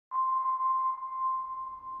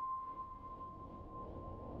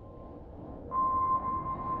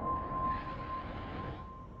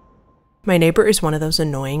My neighbor is one of those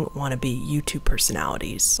annoying wannabe YouTube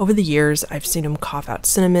personalities. Over the years, I've seen him cough out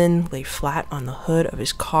cinnamon, lay flat on the hood of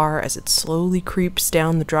his car as it slowly creeps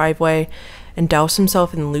down the driveway, and douse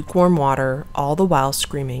himself in lukewarm water, all the while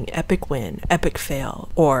screaming epic win, epic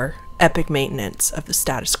fail, or epic maintenance of the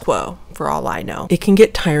status quo, for all I know. It can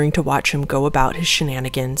get tiring to watch him go about his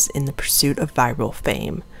shenanigans in the pursuit of viral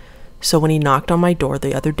fame. So when he knocked on my door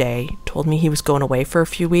the other day, told me he was going away for a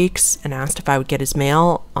few weeks, and asked if I would get his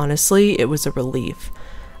mail, honestly, it was a relief.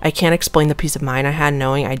 I can't explain the peace of mind I had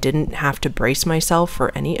knowing I didn't have to brace myself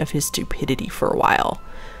for any of his stupidity for a while.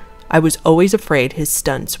 I was always afraid his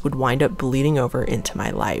stunts would wind up bleeding over into my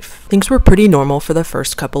life. Things were pretty normal for the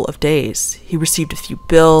first couple of days. He received a few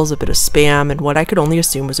bills, a bit of spam, and what I could only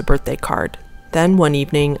assume was a birthday card. Then one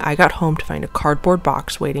evening, I got home to find a cardboard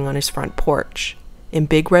box waiting on his front porch. In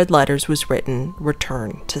big red letters was written,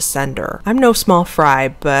 "Return to sender." I'm no small fry,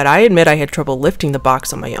 but I admit I had trouble lifting the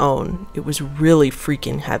box on my own. It was really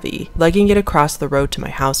freaking heavy. Lugging it across the road to my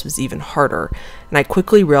house was even harder, and I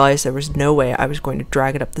quickly realized there was no way I was going to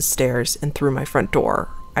drag it up the stairs and through my front door.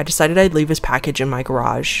 I decided I'd leave his package in my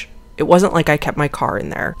garage. It wasn't like I kept my car in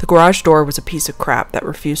there. The garage door was a piece of crap that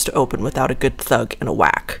refused to open without a good thug and a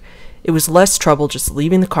whack. It was less trouble just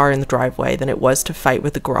leaving the car in the driveway than it was to fight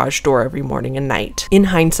with the garage door every morning and night. In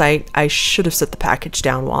hindsight, I should have set the package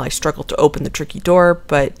down while I struggled to open the tricky door,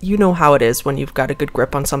 but you know how it is when you've got a good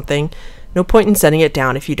grip on something. No point in setting it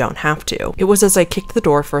down if you don't have to. It was as I kicked the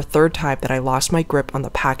door for a third time that I lost my grip on the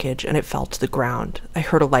package and it fell to the ground. I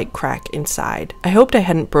heard a light crack inside. I hoped I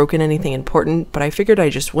hadn't broken anything important, but I figured I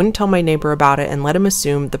just wouldn't tell my neighbor about it and let him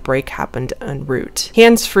assume the break happened en route.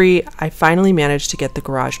 Hands-free, I finally managed to get the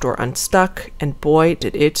garage door unstuck, and boy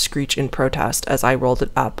did it screech in protest as I rolled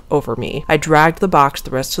it up over me. I dragged the box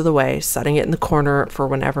the rest of the way, setting it in the corner for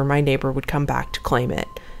whenever my neighbor would come back to claim it.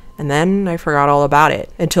 And then I forgot all about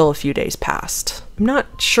it until a few days passed. I'm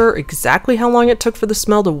not sure exactly how long it took for the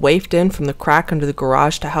smell to waft in from the crack under the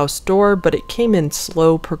garage to house door, but it came in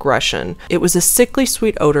slow progression. It was a sickly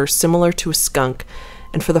sweet odor similar to a skunk,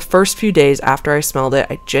 and for the first few days after I smelled it,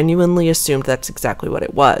 I genuinely assumed that's exactly what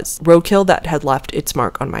it was. Roadkill that had left its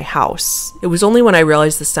mark on my house. It was only when I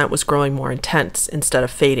realized the scent was growing more intense instead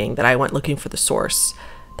of fading that I went looking for the source.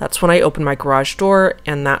 That's when I opened my garage door,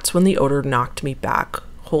 and that's when the odor knocked me back,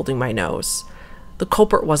 holding my nose. The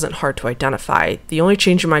culprit wasn't hard to identify. The only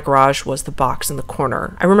change in my garage was the box in the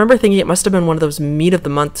corner. I remember thinking it must have been one of those meat of the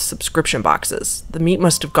month subscription boxes. The meat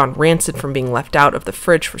must have gone rancid from being left out of the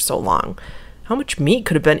fridge for so long. How much meat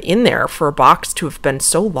could have been in there for a box to have been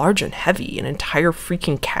so large and heavy? An entire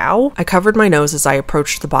freaking cow? I covered my nose as I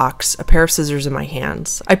approached the box, a pair of scissors in my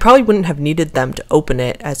hands. I probably wouldn't have needed them to open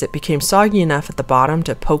it, as it became soggy enough at the bottom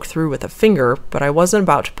to poke through with a finger, but I wasn't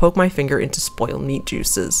about to poke my finger into spoiled meat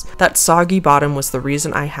juices. That soggy bottom was the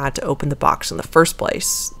reason I had to open the box in the first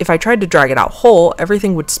place. If I tried to drag it out whole,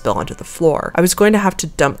 everything would spill onto the floor. I was going to have to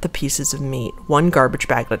dump the pieces of meat, one garbage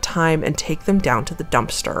bag at a time, and take them down to the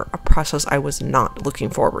dumpster, a process I was not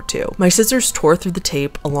looking forward to. My scissors tore through the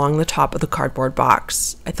tape along the top of the cardboard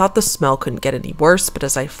box. I thought the smell couldn't get any worse, but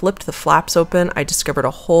as I flipped the flaps open, I discovered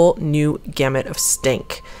a whole new gamut of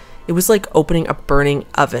stink. It was like opening a burning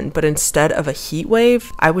oven, but instead of a heat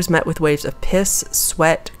wave, I was met with waves of piss,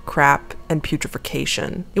 sweat, crap, and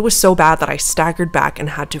putrefaction. It was so bad that I staggered back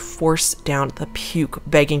and had to force down the puke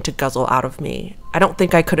begging to guzzle out of me. I don't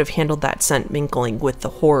think I could have handled that scent mingling with the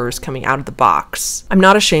horrors coming out of the box. I'm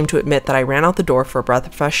not ashamed to admit that I ran out the door for a breath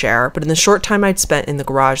of fresh air, but in the short time I'd spent in the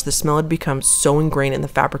garage, the smell had become so ingrained in the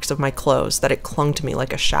fabrics of my clothes that it clung to me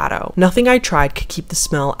like a shadow. Nothing I tried could keep the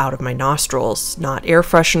smell out of my nostrils. Not air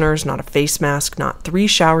fresheners, not a face mask, not 3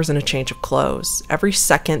 showers and a change of clothes. Every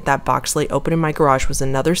second that box lay open in my garage was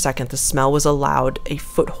another second the smell was allowed a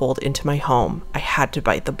foothold into my home. I had to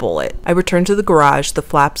bite the bullet. I returned to the garage, the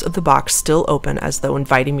flaps of the box still open as though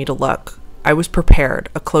inviting me to look. I was prepared,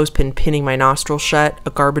 a clothespin pinning my nostrils shut, a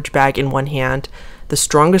garbage bag in one hand, the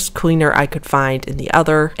strongest cleaner I could find in the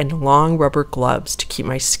other, and long rubber gloves to keep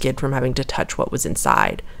my skin from having to touch what was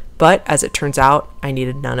inside. But, as it turns out, I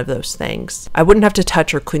needed none of those things. I wouldn't have to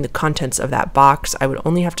touch or clean the contents of that box. I would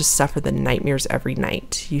only have to suffer the nightmares every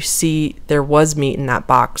night. You see, there was meat in that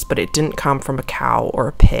box, but it didn't come from a cow or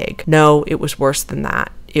a pig. No, it was worse than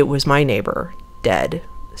that. It was my neighbor, dead,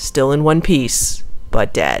 still in one piece,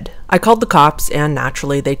 but dead. I called the cops, and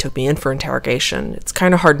naturally they took me in for interrogation. It's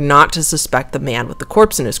kind of hard not to suspect the man with the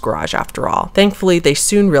corpse in his garage after all. Thankfully, they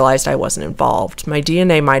soon realized I wasn't involved. My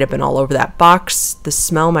DNA might have been all over that box, the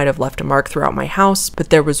smell might have left a mark throughout my house, but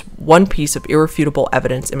there was one piece of irrefutable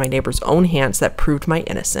evidence in my neighbor's own hands that proved my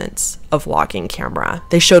innocence: a vlogging camera.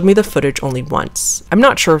 They showed me the footage only once. I'm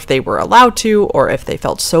not sure if they were allowed to, or if they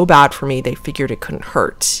felt so bad for me they figured it couldn't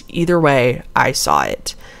hurt. Either way, I saw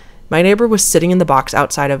it. My neighbor was sitting in the box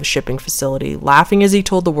outside of a shipping facility, laughing as he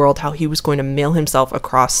told the world how he was going to mail himself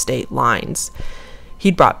across state lines.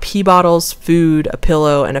 He'd brought pee bottles, food, a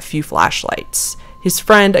pillow, and a few flashlights. His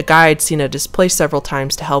friend, a guy I'd seen at his place several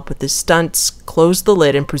times to help with his stunts, closed the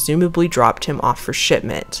lid and presumably dropped him off for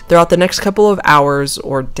shipment. Throughout the next couple of hours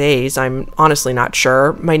or days, I'm honestly not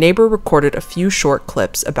sure, my neighbor recorded a few short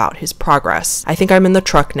clips about his progress. I think I'm in the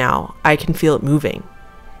truck now. I can feel it moving.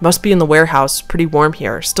 Must be in the warehouse, pretty warm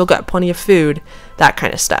here, still got plenty of food, that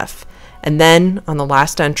kind of stuff. And then, on the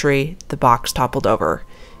last entry, the box toppled over.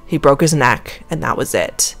 He broke his neck, and that was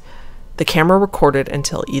it. The camera recorded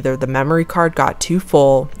until either the memory card got too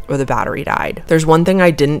full or the battery died. There's one thing I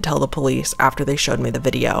didn't tell the police after they showed me the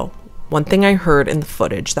video. One thing I heard in the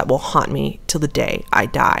footage that will haunt me till the day I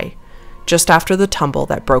die. Just after the tumble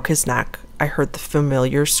that broke his neck, I heard the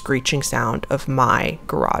familiar screeching sound of my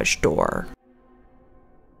garage door.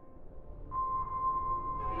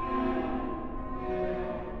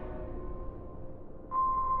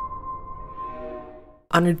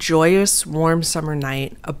 On a joyous, warm summer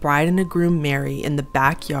night, a bride and a groom marry in the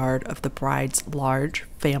backyard of the bride's large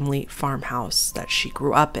family farmhouse that she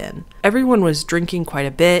grew up in. Everyone was drinking quite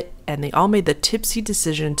a bit, and they all made the tipsy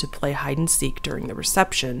decision to play hide and seek during the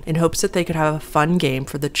reception in hopes that they could have a fun game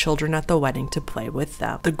for the children at the wedding to play with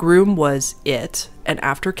them. The groom was it, and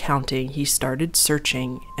after counting, he started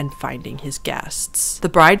searching and finding his guests. The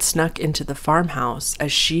bride snuck into the farmhouse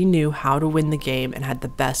as she knew how to win the game and had the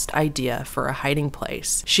best idea for a hiding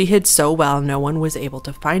place. She hid so well no one was able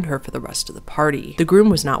to find her for the rest of the party. The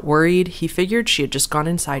groom was not worried. He figured she had just gone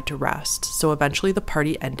inside to rest, so eventually the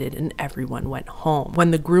party ended and everyone went home.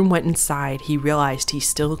 When the groom went inside, he realized he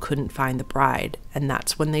still couldn't find the bride, and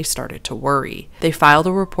that's when they started to worry. They filed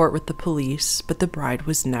a report with the police, but the bride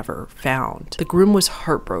was never found. The groom was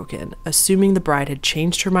heartbroken, assuming the bride had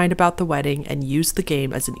changed her mind about the wedding and used the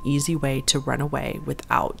game as an easy way to run away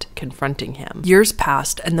without confronting him. Years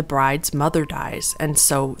passed and the bride's mother dies, and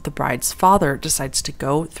so the bride's father decides to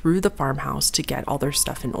go through the farmhouse to get all their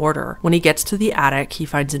stuff in order. When he gets to the attic, he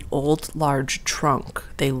finds an old, large trunk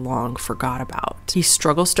they long forgot about. He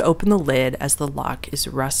struggles to open the lid as the lock is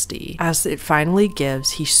rusty. As it finally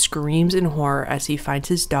gives, he screams in horror as he finds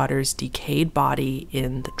his daughter's decayed body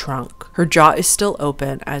in the trunk. Her jaw is still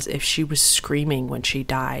open as if she was screaming when she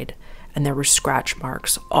died, and there were scratch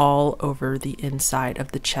marks all over the inside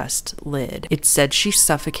of the chest lid. It said she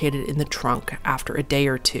suffocated in the trunk after a day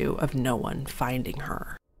or two of no one finding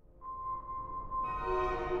her.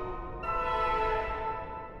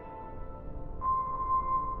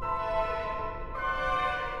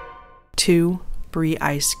 To Bree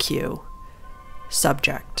Ice Q.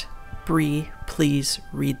 Subject: Bree, please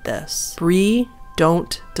read this. Bree,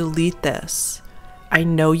 don't delete this. I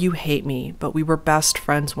know you hate me, but we were best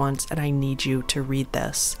friends once and I need you to read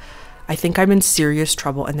this. I think I'm in serious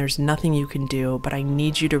trouble and there's nothing you can do, but I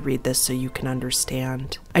need you to read this so you can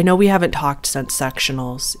understand. I know we haven't talked since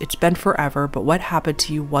sectionals. It's been forever, but what happened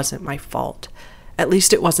to you wasn't my fault. At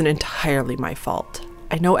least it wasn't entirely my fault.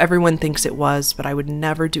 I know everyone thinks it was, but I would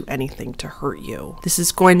never do anything to hurt you. This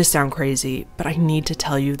is going to sound crazy, but I need to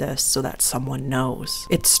tell you this so that someone knows.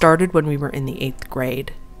 It started when we were in the 8th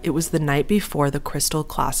grade. It was the night before the Crystal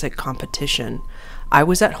Classic competition. I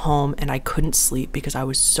was at home and I couldn't sleep because I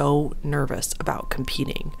was so nervous about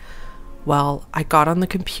competing. Well, I got on the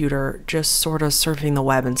computer, just sort of surfing the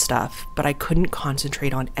web and stuff, but I couldn't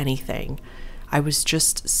concentrate on anything. I was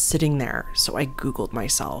just sitting there, so I Googled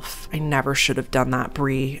myself. I never should have done that,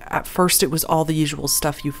 Bree. At first it was all the usual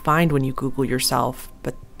stuff you find when you Google yourself,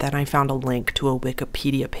 but then I found a link to a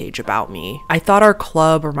Wikipedia page about me. I thought our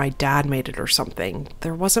club or my dad made it or something.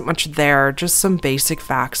 There wasn't much there, just some basic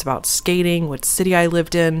facts about skating, what city I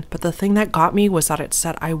lived in, but the thing that got me was that it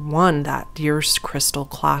said I won that year's Crystal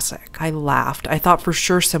Classic. I laughed. I thought for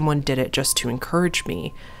sure someone did it just to encourage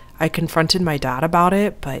me. I confronted my dad about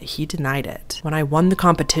it, but he denied it. When I won the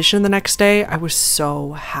competition the next day, I was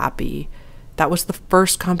so happy. That was the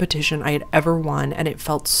first competition I had ever won, and it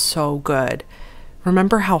felt so good.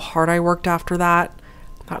 Remember how hard I worked after that?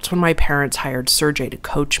 That's when my parents hired Sergey to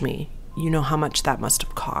coach me. You know how much that must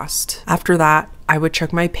have cost. After that, I would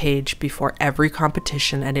check my page before every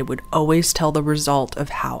competition, and it would always tell the result of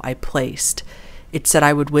how I placed. It said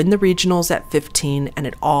I would win the regionals at 15, and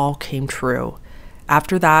it all came true.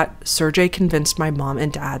 After that, Sergey convinced my mom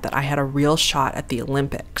and dad that I had a real shot at the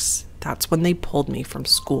Olympics. That's when they pulled me from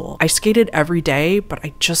school. I skated every day, but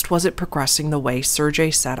I just wasn't progressing the way Sergey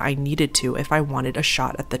said I needed to if I wanted a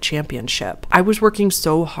shot at the championship. I was working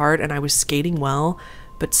so hard and I was skating well,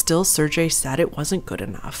 but still Sergey said it wasn't good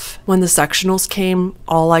enough. When the sectionals came,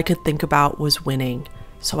 all I could think about was winning,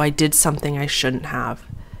 so I did something I shouldn't have.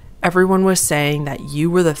 Everyone was saying that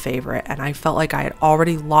you were the favorite, and I felt like I had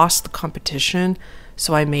already lost the competition,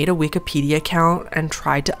 so I made a Wikipedia account and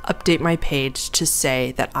tried to update my page to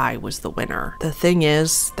say that I was the winner. The thing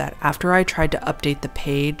is that after I tried to update the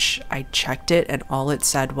page, I checked it and all it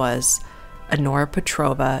said was, Annora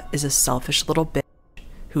Petrova is a selfish little bitch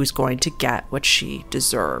who's going to get what she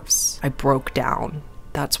deserves. I broke down.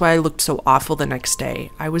 That's why I looked so awful the next day.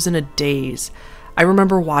 I was in a daze. I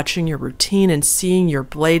remember watching your routine and seeing your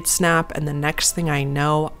blade snap, and the next thing I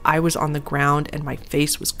know, I was on the ground and my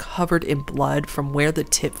face was covered in blood from where the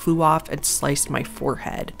tip flew off and sliced my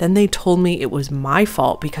forehead. Then they told me it was my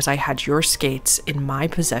fault because I had your skates in my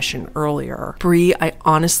possession earlier. Bree, I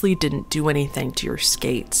honestly didn't do anything to your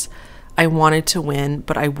skates. I wanted to win,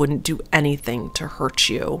 but I wouldn't do anything to hurt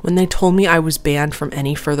you. When they told me I was banned from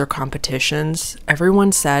any further competitions,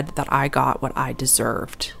 everyone said that I got what I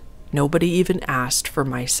deserved. Nobody even asked for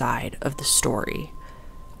my side of the story.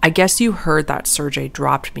 I guess you heard that Sergey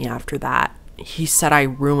dropped me after that. He said I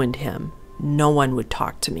ruined him. No one would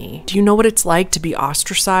talk to me. Do you know what it's like to be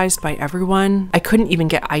ostracized by everyone? I couldn't even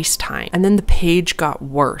get ice time. And then the page got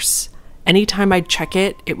worse. Anytime I'd check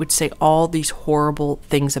it, it would say all these horrible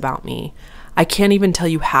things about me. I can't even tell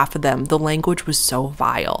you half of them. The language was so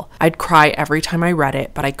vile. I'd cry every time I read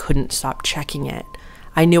it, but I couldn't stop checking it.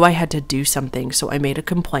 I knew I had to do something, so I made a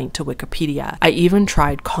complaint to Wikipedia. I even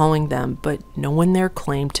tried calling them, but no one there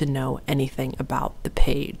claimed to know anything about the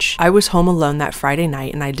page. I was home alone that Friday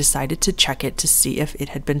night, and I decided to check it to see if it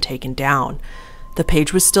had been taken down. The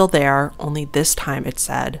page was still there, only this time it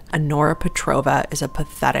said, Annora Petrova is a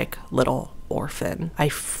pathetic little orphan. I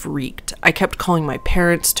freaked. I kept calling my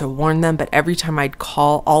parents to warn them, but every time I'd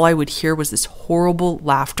call, all I would hear was this horrible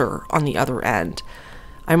laughter on the other end.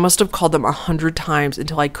 I must have called them 100 times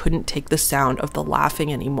until I couldn't take the sound of the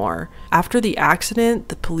laughing anymore. After the accident,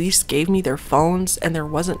 the police gave me their phones and there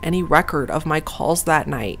wasn't any record of my calls that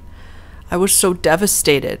night. I was so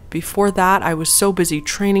devastated. Before that, I was so busy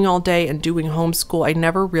training all day and doing homeschool, I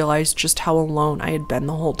never realized just how alone I had been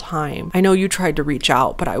the whole time. I know you tried to reach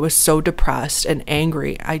out, but I was so depressed and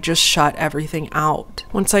angry, I just shut everything out.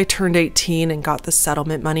 Once I turned 18 and got the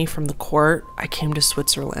settlement money from the court, I came to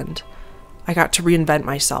Switzerland. I got to reinvent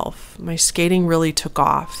myself. My skating really took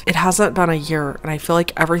off. It hasn't been a year, and I feel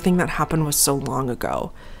like everything that happened was so long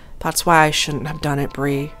ago. That's why I shouldn't have done it,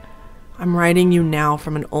 Bree. I'm writing you now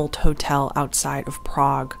from an old hotel outside of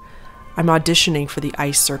Prague. I'm auditioning for the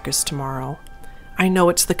ice circus tomorrow. I know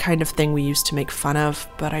it's the kind of thing we used to make fun of,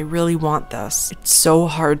 but I really want this. It's so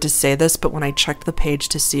hard to say this, but when I checked the page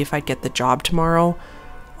to see if I'd get the job tomorrow,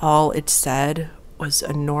 all it said was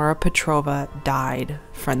Annora Petrova died,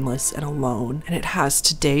 friendless and alone, and it has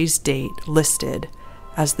today's date listed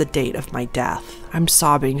as the date of my death. I'm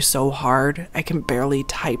sobbing so hard, I can barely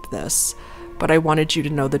type this, but I wanted you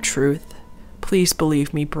to know the truth. Please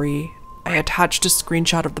believe me, Bree. I attached a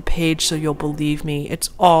screenshot of the page so you'll believe me.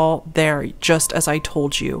 It's all there, just as I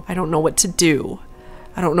told you. I don't know what to do.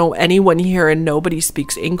 I don't know anyone here and nobody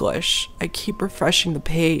speaks English. I keep refreshing the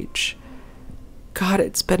page. God,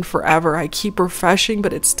 it's been forever. I keep refreshing,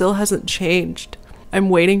 but it still hasn't changed. I'm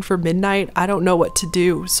waiting for midnight. I don't know what to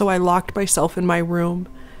do, so I locked myself in my room.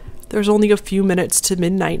 There's only a few minutes to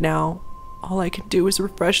midnight now. All I can do is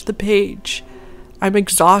refresh the page. I'm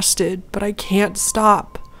exhausted, but I can't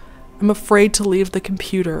stop. I'm afraid to leave the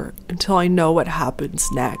computer until I know what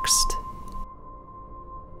happens next.